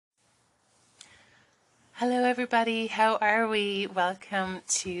Hello, everybody. How are we? Welcome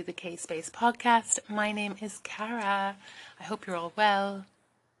to the K-Space podcast. My name is Cara. I hope you're all well.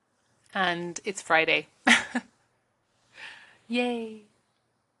 And it's Friday. Yay.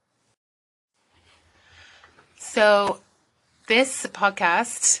 So, this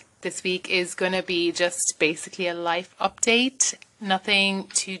podcast this week is going to be just basically a life update. Nothing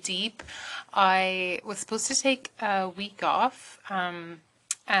too deep. I was supposed to take a week off, and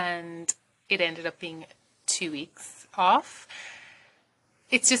it ended up being 2 weeks off.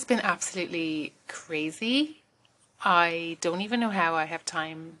 It's just been absolutely crazy. I don't even know how I have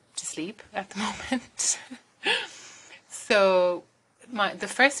time to sleep at the moment. So the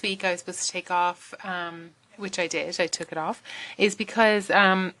first week I was supposed to take off, which I did, I took it off, is because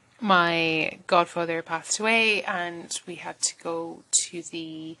my godfather passed away and we had to go to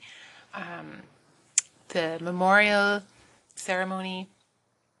the memorial ceremony,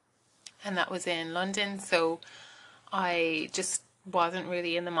 and that was in London. So I just wasn't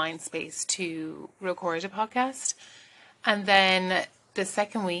really in the mind space to record a podcast. And then the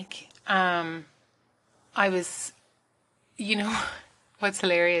second week, I was, what's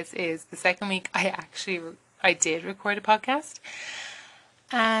hilarious is the second week I did record a podcast,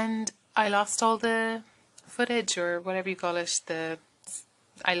 and I lost all the footage, or whatever you call it.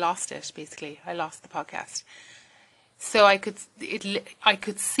 I lost it, basically. I lost the podcast. So I could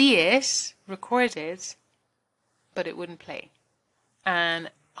see it recorded, but it wouldn't play.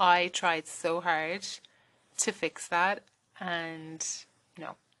 And I tried so hard to fix that, and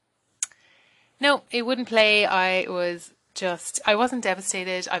no, it wouldn't play. I wasn't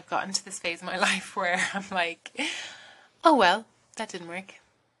devastated. I've gotten to this phase in my life where I'm like, oh well, that didn't work.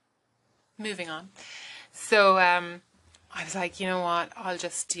 Moving on. So I was like, you know what, I'll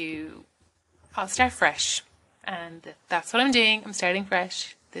start fresh. And that's what I'm doing. I'm starting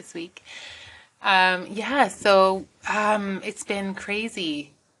fresh this week. So it's been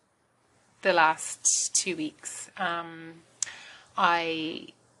crazy the last 2 weeks. I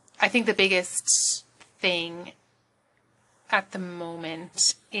think the biggest thing at the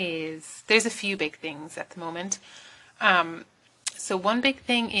moment is, there's a few big things at the moment. So one big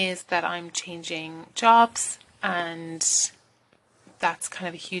thing is that I'm changing jobs, and that's kind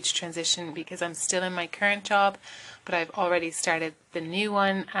of a huge transition because I'm still in my current job, but I've already started the new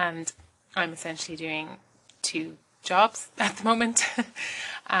one, and I'm essentially doing 2 jobs at the moment.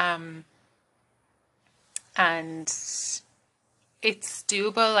 And it's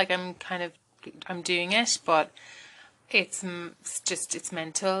doable. Like I'm doing it, but it's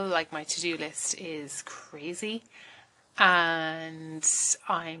mental. Like my to-do list is crazy, and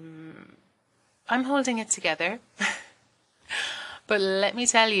I'm holding it together. But let me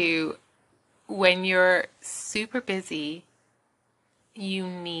tell you, when you're super busy, you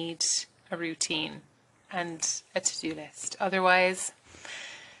need a routine and a to-do list. Otherwise,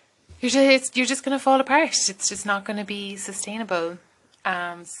 you're just going to fall apart. It's just not going to be sustainable.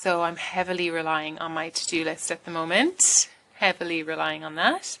 So I'm heavily relying on my to-do list at the moment. Heavily relying on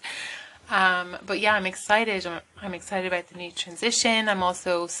that. But yeah, I'm excited. I'm excited about the new transition. I'm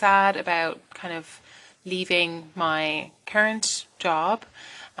also sad about kind of leaving my current job.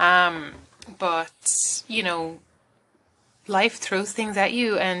 But, life throws things at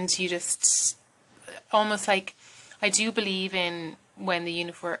you, and you just almost like, I do believe in when the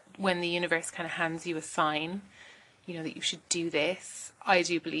universe kind of hands you a sign, that you should do this. I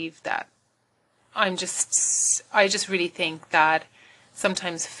do believe that. I just really think that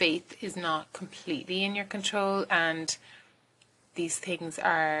sometimes faith is not completely in your control, and these things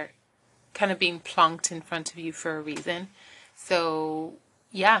are kind of being plonked in front of you for a reason. So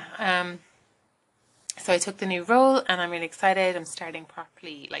yeah, so I took the new role, and I'm really excited. I'm starting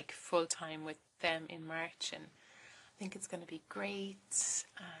properly, like full time with them in March, and I think it's going to be great.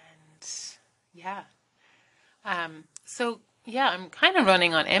 And yeah, so yeah, I'm kind of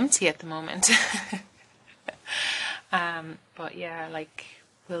running on empty at the moment. But yeah, like,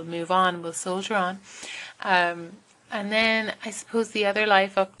 we'll move on, we'll soldier on. And then I suppose the other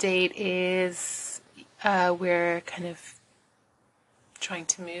life update is we're kind of trying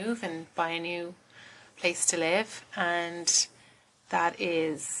to move and buy a new place to live, and that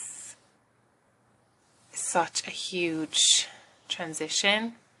is such a huge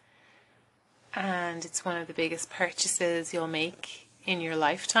transition, and it's one of the biggest purchases you'll make in your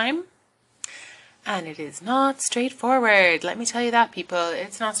lifetime. And it is not straightforward. Let me tell you that, people.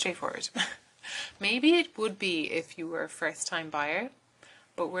 It's not straightforward. Maybe it would be if you were a first-time buyer,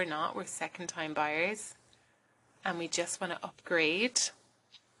 but we're not. We're second-time buyers, and we just want to upgrade.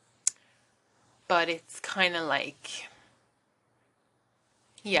 But it's kind of like,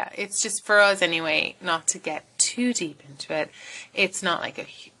 Yeah, it's just for us anyway, not to get too deep into it. It's not like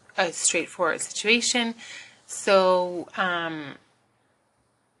a straightforward situation. So,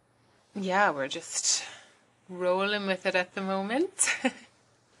 yeah, we're just rolling with it at the moment.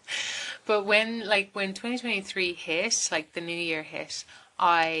 But when 2023 hit, like the new year hit,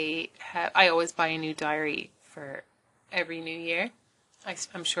 I always buy a new diary for every new year.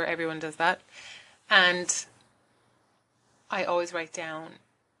 I'm sure everyone does that. And I always write down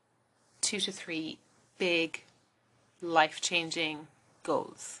 2 to 3 big life-changing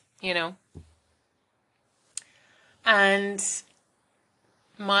goals, you know? And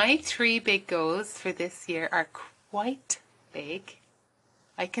my 3 big goals for this year are quite big.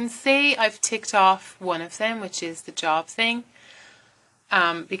 I can say I've ticked off one of them, which is the job thing,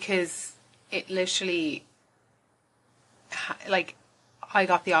 because it literally, like, I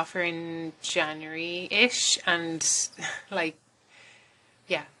got the offer in January-ish, and like,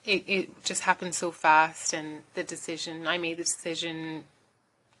 yeah, it just happened so fast, and I made the decision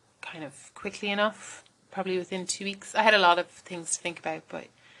kind of quickly enough, probably within 2 weeks. I had a lot of things to think about, but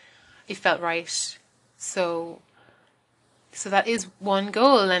it felt right. So that is one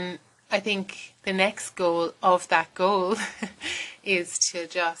goal, and I think the next goal of that goal is to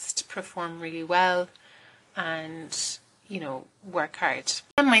just perform really well and, work hard.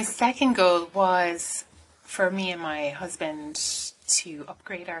 And my second goal was for me and my husband to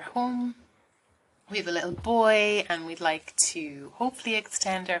upgrade our home. We have a little boy and we'd like to hopefully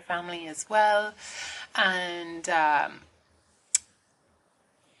extend our family as well. And,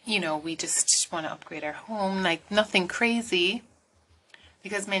 we just want to upgrade our home, like nothing crazy,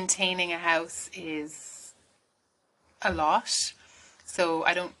 because maintaining a house is a lot. So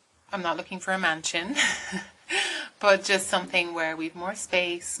I'm not looking for a mansion, but just something where we've more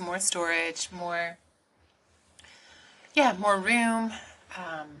space, more storage, more room,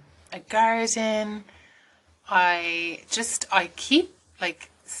 a garden. I keep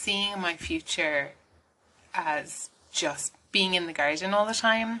like seeing my future as just being in the garden all the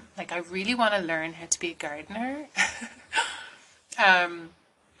time. Like I really want to learn how to be a gardener.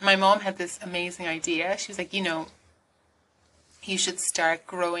 My mom had this amazing idea. She was like, you should start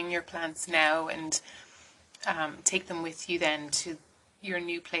growing your plants now and take them with you then to your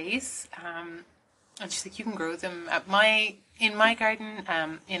new place. And she's like, you can grow them in my garden,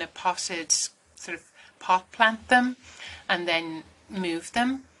 in a potted sort of pot plant them and then move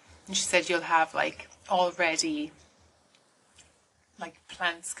them. And she said you'll have like already like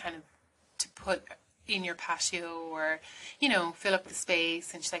plants kind of to put in your patio or, fill up the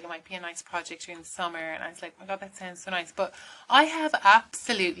space. And she's like, it might be a nice project during the summer. And I was like, oh my God, that sounds so nice. But I have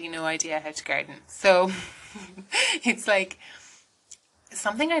absolutely no idea how to garden. So it's like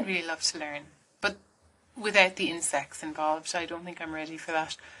something I'd really love to learn. But without the insects involved, I don't think I'm ready for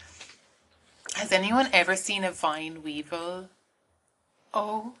that. Has anyone ever seen a vine weevil?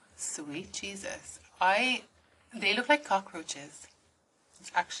 Oh, sweet Jesus. They look like cockroaches.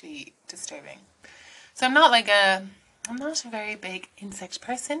 It's actually disturbing. So I'm not a very big insect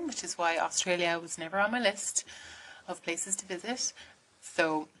person, which is why Australia was never on my list of places to visit.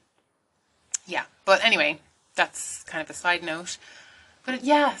 So, yeah. But anyway, that's kind of a side note. But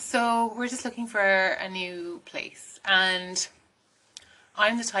yeah, so we're just looking for a new place. And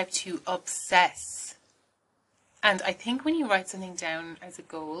I'm the type to obsess. And I think when you write something down as a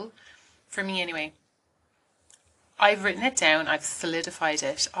goal, for me anyway, I've written it down, I've solidified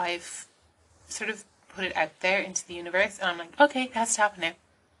it, I've sort of put it out there into the universe, and I'm like, okay, it has to happen now.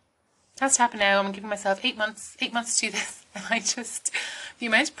 It has to happen now. I'm giving myself 8 months to do this. And the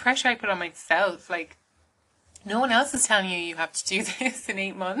amount of pressure I put on myself, like, no one else is telling you have to do this in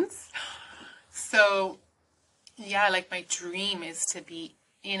 8 months. So, yeah, like my dream is to be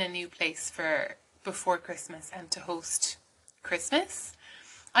in a new place before Christmas and to host Christmas.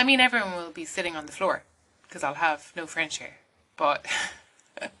 I mean, everyone will be sitting on the floor because I'll have no furniture. But,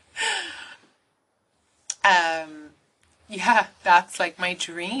 yeah, that's like my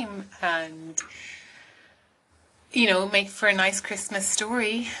dream. And, make for a nice Christmas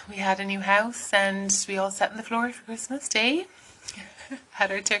story. We had a new house and we all sat on the floor for Christmas Day.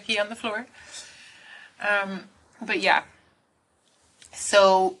 Had our turkey on the floor. But yeah,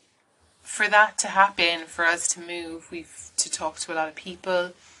 so for that to happen, for us to move, we've to talk to a lot of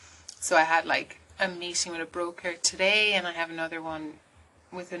people. So I had like a meeting with a broker today, and I have another one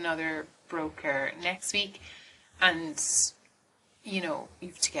with another broker next week. And, you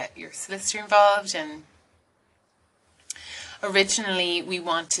have to get your solicitor involved. And originally we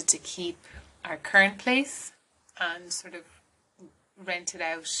wanted to keep our current place and sort of rent it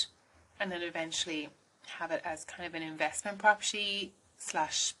out and then eventually have it as kind of an investment property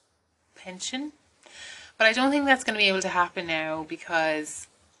slash pension. But I don't think that's going to be able to happen now because,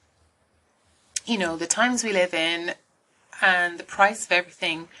 you know, the times we live in and the price of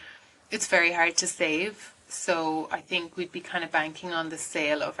everything, it's very hard to save. So I think we'd be kind of banking on the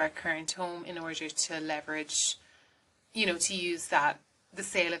sale of our current home in order to leverage, you know, to use that, the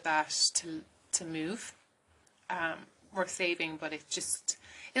sale of that to move. We're saving, but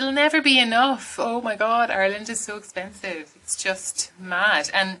it'll never be enough. Oh my God, Ireland is so expensive. It's just mad.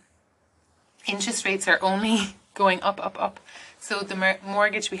 And interest rates are only going up, up, up. So the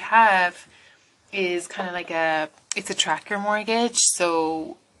mortgage we have is kind of like it's a tracker mortgage.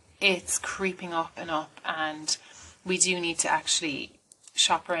 So it's creeping up and up, and we do need to actually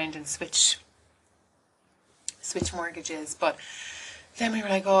shop around and switch mortgages. But then we were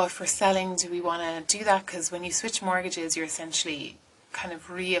like, oh, if we're selling, do we want to do that? Because when you switch mortgages, you're essentially kind of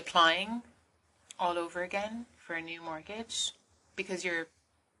reapplying all over again for a new mortgage, because you're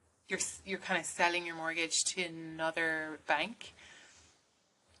kind of selling your mortgage to another bank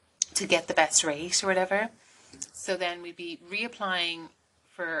to get the best rate or whatever. So then we'd be reapplying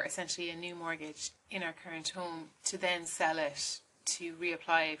for essentially a new mortgage in our current home to then sell it to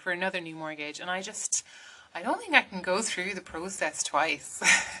reapply for another new mortgage. And I don't think I can go through the process twice.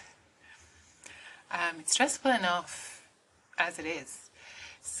 It's stressful enough as it is.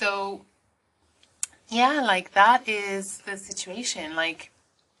 So yeah, like that is the situation. Like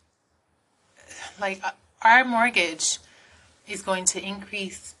our mortgage is going to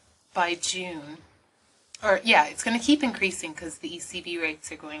increase by June. Or yeah, it's going to keep increasing because the ECB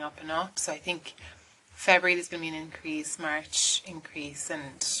rates are going up and up. So I think February there's going to be an increase, March increase,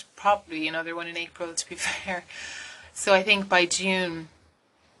 and probably another one in April, to be fair. So I think by June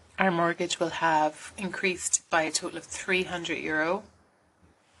our mortgage will have increased by a total of €300,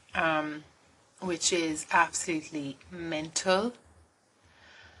 which is absolutely mental.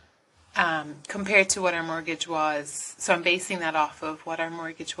 Compared to what our mortgage was. So I'm basing that off of what our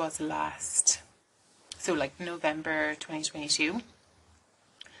mortgage was last, so like November 2022.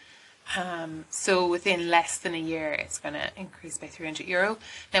 So within less than a year, it's going to increase by €300.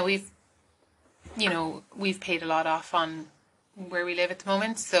 Now we've paid a lot off on where we live at the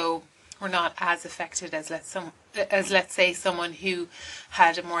moment, so we're not as affected as let's say someone who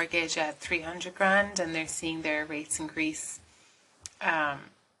had a mortgage at 300 grand and they're seeing their rates increase. And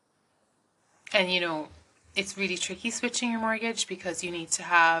you know, it's really tricky switching your mortgage because you need to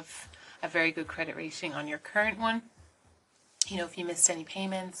have a very good credit rating on your current one. You know, if you missed any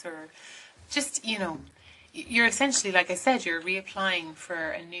payments or just, you know, you're essentially, like I said, you're reapplying for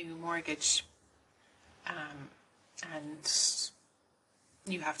a new mortgage. And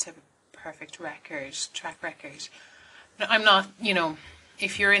you have to have a perfect track record. Now, I'm not, you know,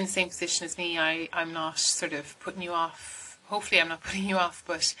 if you're in the same position as me, I'm not sort of putting you off. Hopefully I'm not putting you off,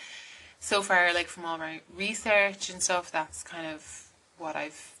 but so far, like from all my research and stuff, that's kind of what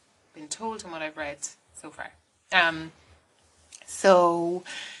I've been told and what I've read so far. So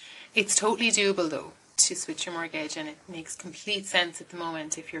it's totally doable though to switch your mortgage, and it makes complete sense at the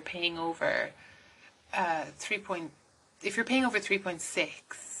moment if you're paying over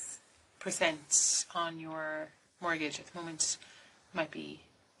 3.6% on your mortgage at the moment.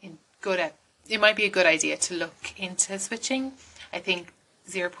 It might be a good idea to look into switching. I think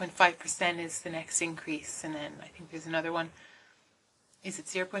 0.5% is the next increase, and then I think there's another one. Is it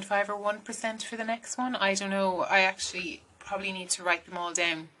 0.5 or 1% for the next one? I don't know. I actually probably need to write them all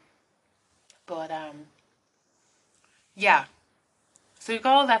down. But yeah. So we've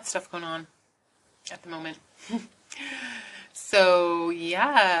got all that stuff going on at the moment. So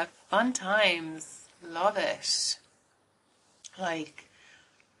yeah, fun times. Love it. Like,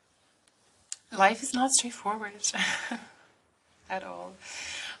 life is not straightforward at all.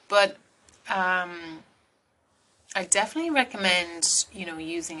 But I definitely recommend, you know,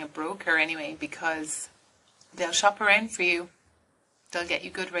 using a broker anyway, because they'll shop around for you. They'll get you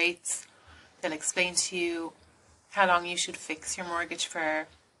good rates. They'll explain to you how long you should fix your mortgage for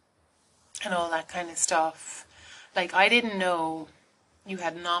and all that kind of stuff. Like, I didn't know you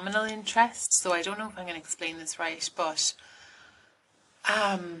had nominal interest, so I don't know if I'm going to explain this right, but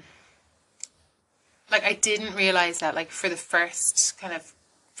like, I didn't realize that, like, for the first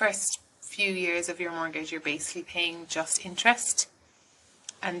few years of your mortgage, you're basically paying just interest,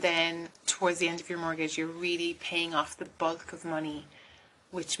 and then towards the end of your mortgage, you're really paying off the bulk of money,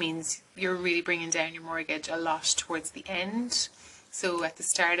 which means you're really bringing down your mortgage a lot towards the end. So at the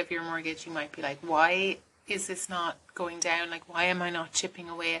start of your mortgage, you might be like, why is this not going down? Like, why am I not chipping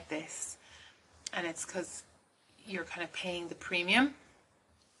away at this? And it's because you're kind of paying the premium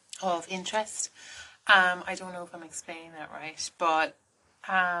of interest. I don't know if I'm explaining that right, but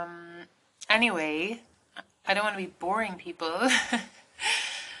Anyway, I don't want to be boring people,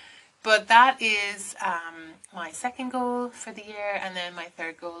 but that is my second goal for the year, and then my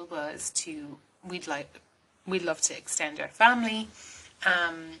third goal was we'd love to extend our family.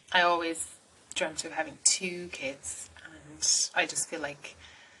 I always dreamt of having 2 kids, and I just feel like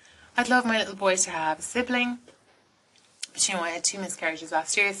I'd love my little boy to have a sibling. But I had 2 miscarriages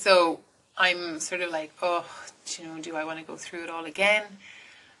last year, so I'm sort of like, oh, do I want to go through it all again?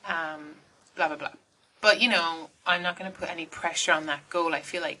 Blah, blah, blah. But, I'm not going to put any pressure on that goal. I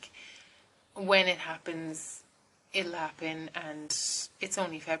feel like when it happens, it'll happen, and it's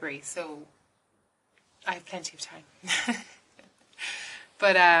only February, so I have plenty of time.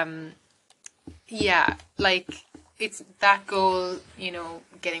 But, yeah, like, it's that goal,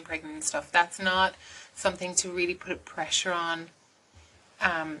 getting pregnant and stuff, that's not something to really put pressure on,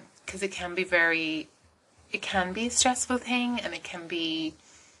 because it can be a stressful thing, and it can be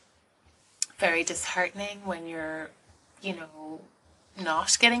very disheartening when you're,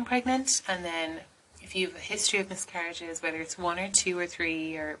 not getting pregnant, and then if you have a history of miscarriages, whether it's 1 or 2 or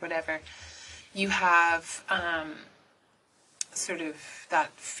 3 or whatever, you have sort of that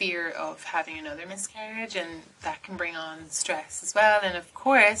fear of having another miscarriage, and that can bring on stress as well. And of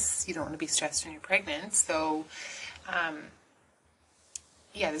course, you don't want to be stressed when you're pregnant. So,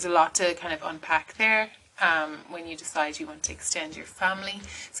 there's a lot to kind of unpack there when you decide you want to extend your family.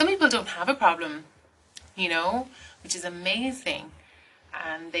 Some people don't have a problem, which is amazing,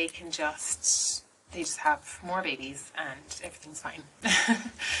 and they just have more babies and everything's fine.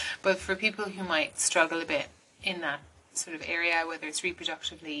 But for people who might struggle a bit in that sort of area, whether it's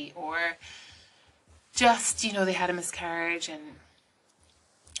reproductively or just, they had a miscarriage, and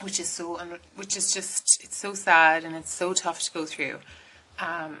which is just, it's so sad and it's so tough to go through.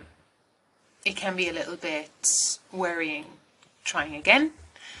 It can be a little bit worrying trying again,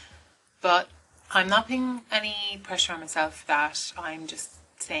 but I'm not putting any pressure on myself. That I'm just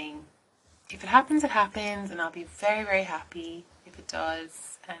saying, if it happens, it happens, and I'll be very, very happy if it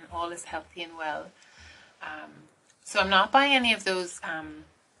does, and all is healthy and well. So I'm not buying any of those,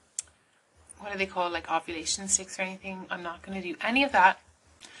 what do they call, like ovulation sticks or anything. I'm not going to do any of that,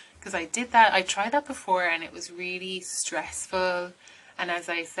 because I tried that before, and it was really stressful, and as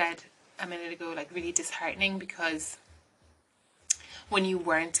I said a minute ago, like really disheartening, because when you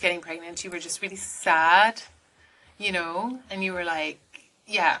weren't getting pregnant, you were just really sad, and you were like,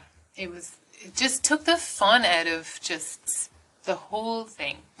 yeah, it just took the fun out of just the whole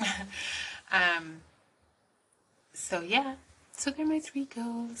thing. So they're my 3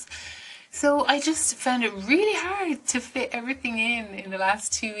 goals. So I just found it really hard to fit everything in the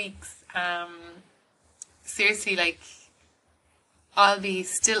last 2 weeks. Seriously, like, I'll be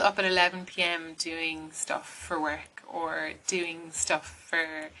still up at 11 p.m. doing stuff for work, or doing stuff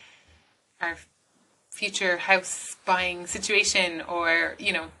for our future house buying situation, or,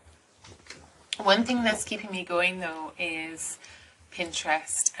 One thing that's keeping me going, though, is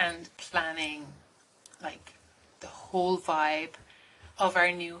Pinterest and planning, like, the whole vibe of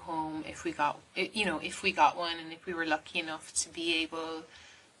our new home, if we got one, and if we were lucky enough to be able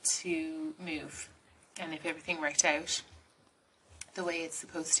to move, and if everything worked out the way it's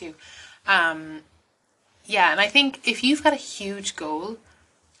supposed to. And I think if you've got a huge goal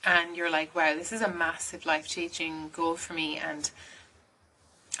and you're like, wow, this is a massive life-changing goal for me, and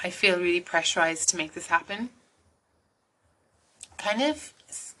I feel really pressurized to make this happen, kind of,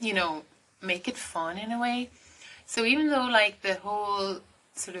 make it fun in a way. So even though, like, the whole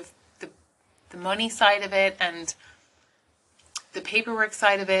sort of the money side of it and the paperwork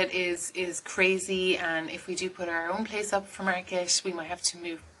side of it is crazy, and if we do put our own place up for market, we might have to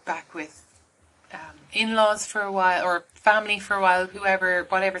move back with in-laws for a while, or family for a while,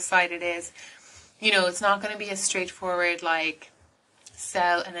 whatever side it is. It's not going to be a straightforward, like,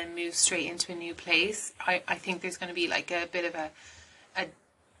 sell and then move straight into a new place. I think there's going to be like a bit of a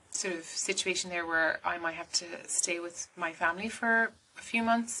sort of situation there where I might have to stay with my family for a few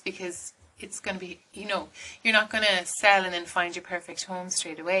months, because it's going to be, you're not going to sell and then find your perfect home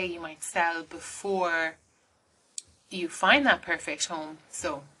straight away. You might sell before you find that perfect home.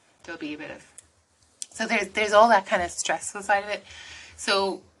 So there'll be a bit of, so there's all that kind of stressful side of it.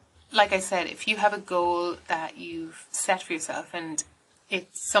 So like I said, if you have a goal that you've set for yourself and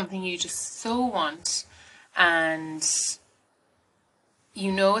it's something you just so want, and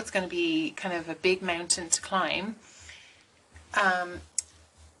it's going to be kind of a big mountain to climb,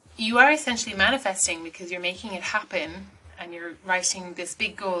 you are essentially manifesting, because you're making it happen, and you're writing this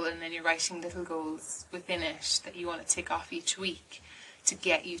big goal, and then you're writing little goals within it that you want to tick off each week to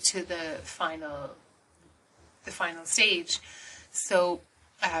get you to the final stage. So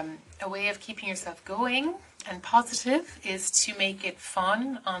a way of keeping yourself going and positive is to make it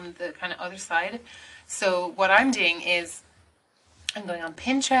fun on the kind of other side. So what I'm doing is I'm going on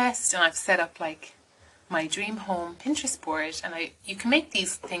Pinterest and I've set up like my dream home Pinterest board, and you can make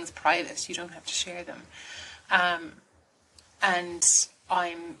these things private. You don't have to share them. And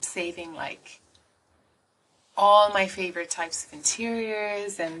I'm saving like all my favorite types of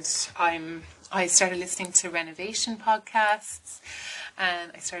interiors, and I started listening to renovation podcasts,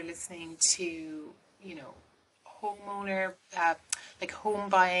 and I started listening to, you know, homeowner like home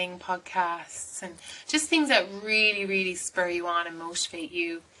buying podcasts, and just things that really, really spur you on and motivate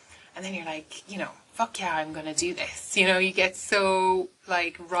you. And then you're like, you know, fuck yeah, I'm gonna do this. You know, you get so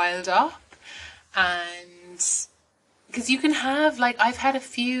like riled up, and because you can have like,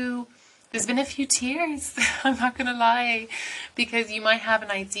 there's been a few tears, I'm not going to lie, because you might have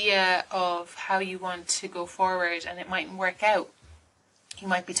an idea of how you want to go forward and it mightn't work out. You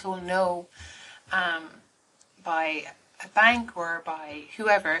might be told no by a bank or by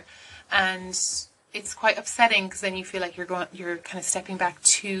whoever, and it's quite upsetting because then you feel like you're kind of stepping back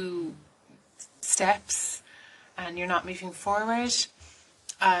 2 steps and you're not moving forward.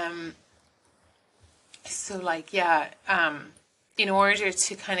 So like, yeah, in order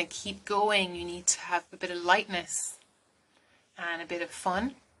to kind of keep going, you need to have a bit of lightness and a bit of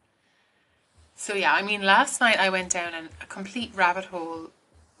fun. So yeah, I mean, last night I went down a complete rabbit hole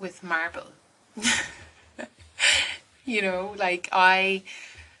with marble. You know, like I've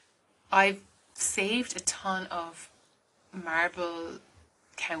saved a ton of marble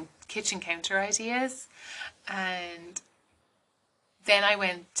kitchen counter ideas, and then I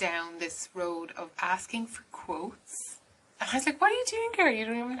went down this road of asking for quotes. And I was like, what are you doing, girl? You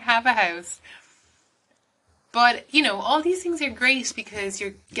don't even have a house. But, you know, all these things are great because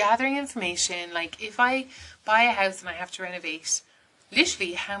you're gathering information. Like, if I buy a house and I have to renovate,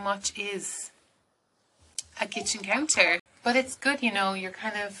 literally, how much is a kitchen counter? But it's good, you know, you're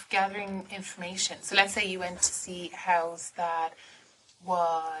kind of gathering information. So let's say you went to see a house that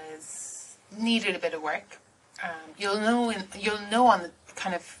needed a bit of work. You'll know on the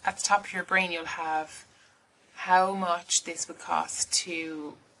kind of at the top of your brain, you'll have how much this would cost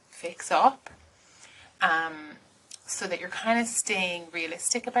to fix up, so that you're kind of staying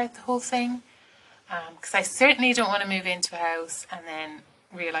realistic about the whole thing. Because I certainly don't want to move into a house and then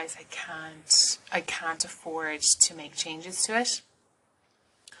realize I can't afford to make changes to it,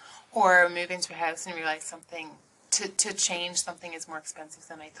 or move into a house and realize to change something is more expensive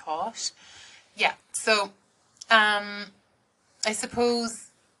than I thought. Yeah, so I suppose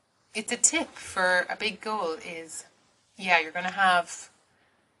it's a tip for a big goal is, yeah, you're going to have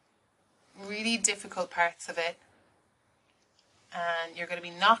really difficult parts of it, and you're going to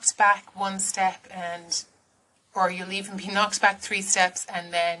be knocked back 1 step, or you'll even be knocked back 3 steps,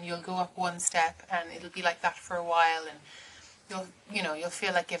 and then you'll go up 1 step, and it'll be like that for a while, and you'll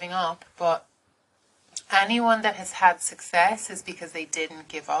feel like giving up. But anyone that has had success is because they didn't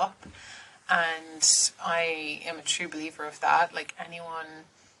give up, and I am a true believer of that. Like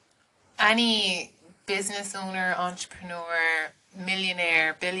any business owner, entrepreneur,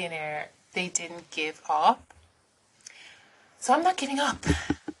 millionaire, billionaire, they didn't give up. So I'm not giving up.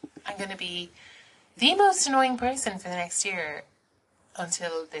 I'm going to be the most annoying person for the next year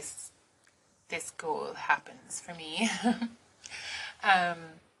until this goal happens for me.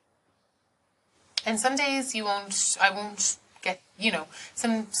 And some days I won't get, you know,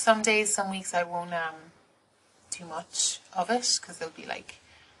 some days, some weeks I won't do much of it because there'll be like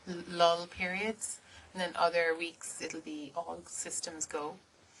lull periods, and then other weeks it'll be all systems go.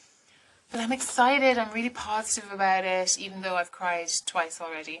 But I'm excited, I'm really positive about it, even though I've cried twice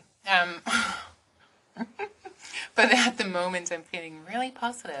already. But at the moment I'm feeling really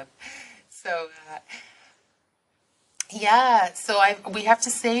positive. So yeah, so we have to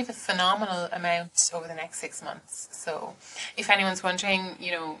save a phenomenal amount over the next 6 months. So if anyone's wondering,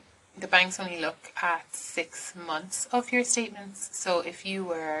 you know, the banks only look at 6 months of your statements. So if you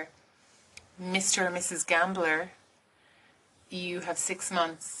were Mr. or Mrs. Gambler, you have 6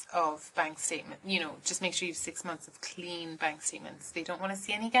 months of bank statement. You know, just make sure you have 6 months of clean bank statements. They don't want to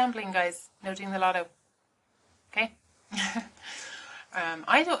see any gambling, guys. No doing the lotto. Okay?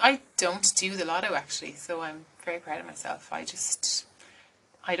 I don't do the lotto actually, so I'm very proud of myself.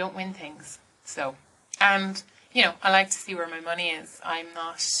 I don't win things. So, and you know, I like to see where my money is. I'm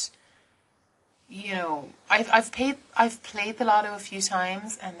not, you know, I've played the lotto a few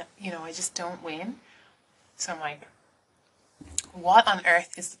times, and you know, I just don't win. So I'm like, what on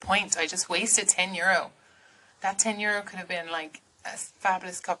earth is the point? I just wasted €10. That €10 could have been like a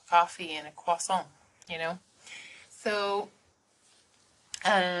fabulous cup of coffee and a croissant, you know. So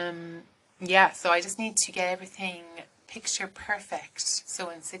Yeah, so I just need to get everything picture perfect. So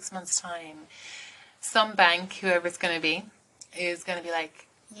in 6 months' time, some bank, whoever it's going to be, is going to be like,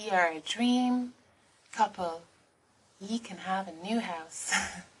 "Ye are a dream couple. Ye can have a new house.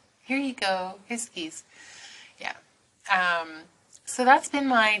 Here you go. Here's the keys." Yeah. So that's been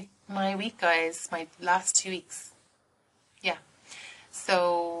my week, guys. My last 2 weeks. Yeah.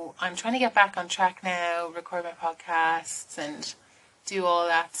 So I'm trying to get back on track now, record my podcasts and do all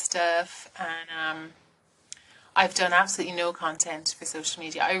that stuff. And I've done absolutely no content for social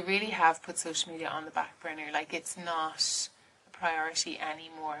media. I really have put social media on the back burner. Like, it's not a priority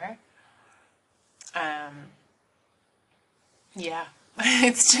anymore. Yeah,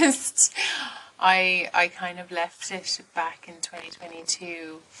 it's just I kind of left it back in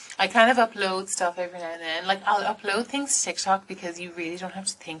 2022. I kind of upload stuff every now and then. Like, I'll upload things to TikTok because you really don't have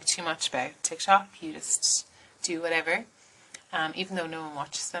to think too much about TikTok. You just do whatever. Even though no one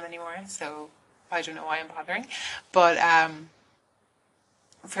watches them anymore, so I don't know why I'm bothering. But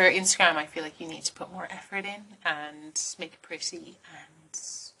for Instagram, I feel like you need to put more effort in and make it pretty. And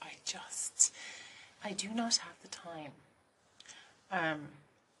I do not have the time.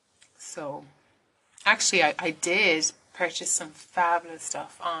 So actually, I did purchase some fabulous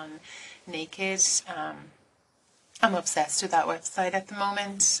stuff on Naked. I'm obsessed with that website at the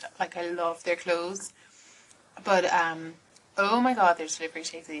moment. Like, I love their clothes. But oh my god, their delivery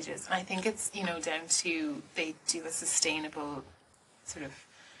takes ages. I think it's, down to they do a sustainable sort of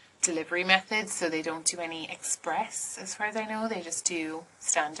delivery method, so they don't do any express, as far as I know. They just do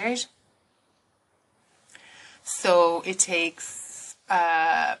standard. So it takes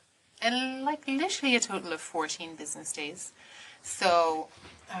and like literally a total of 14 business days. So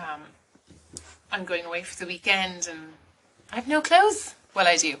I'm going away for the weekend and I have no clothes. Well,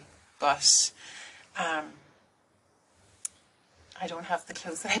 I do, but I don't have the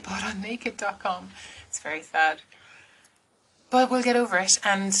clothes that I bought on Naked.com. It's very sad. But we'll get over it,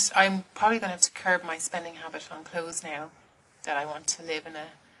 and I'm probably going to have to curb my spending habit on clothes now that I want to live in a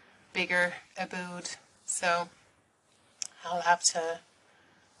bigger abode. So I'll have to,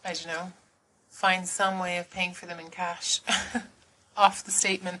 I don't know, find some way of paying for them in cash off the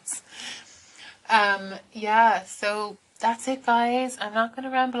statements. Yeah, so that's it, guys. I'm not going to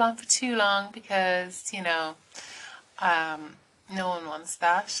ramble on for too long because, no one wants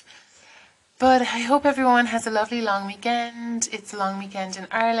that. But I hope everyone has a lovely long weekend. It's a long weekend in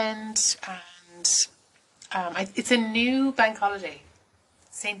Ireland, and it's a new bank holiday.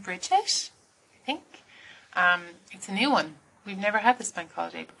 St. Bridget, I think. It's a new one. We've never had this bank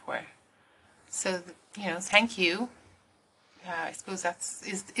holiday before. So, thank you. I suppose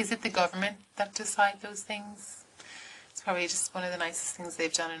is it the government that decide those things? It's probably just one of the nicest things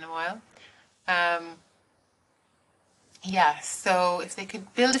they've done in a while. Yeah, so if they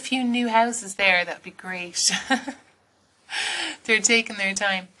could build a few new houses there, that'd be great. They're taking their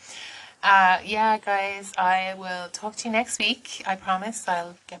time. Yeah, guys, I will talk to you next week. I promise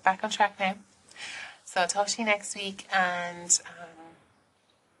I'll get back on track now. So I'll talk to you next week, and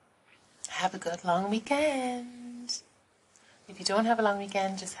have a good long weekend. If you don't have a long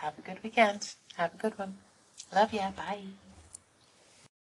weekend, just have a good weekend. Have a good one. Love ya. Bye.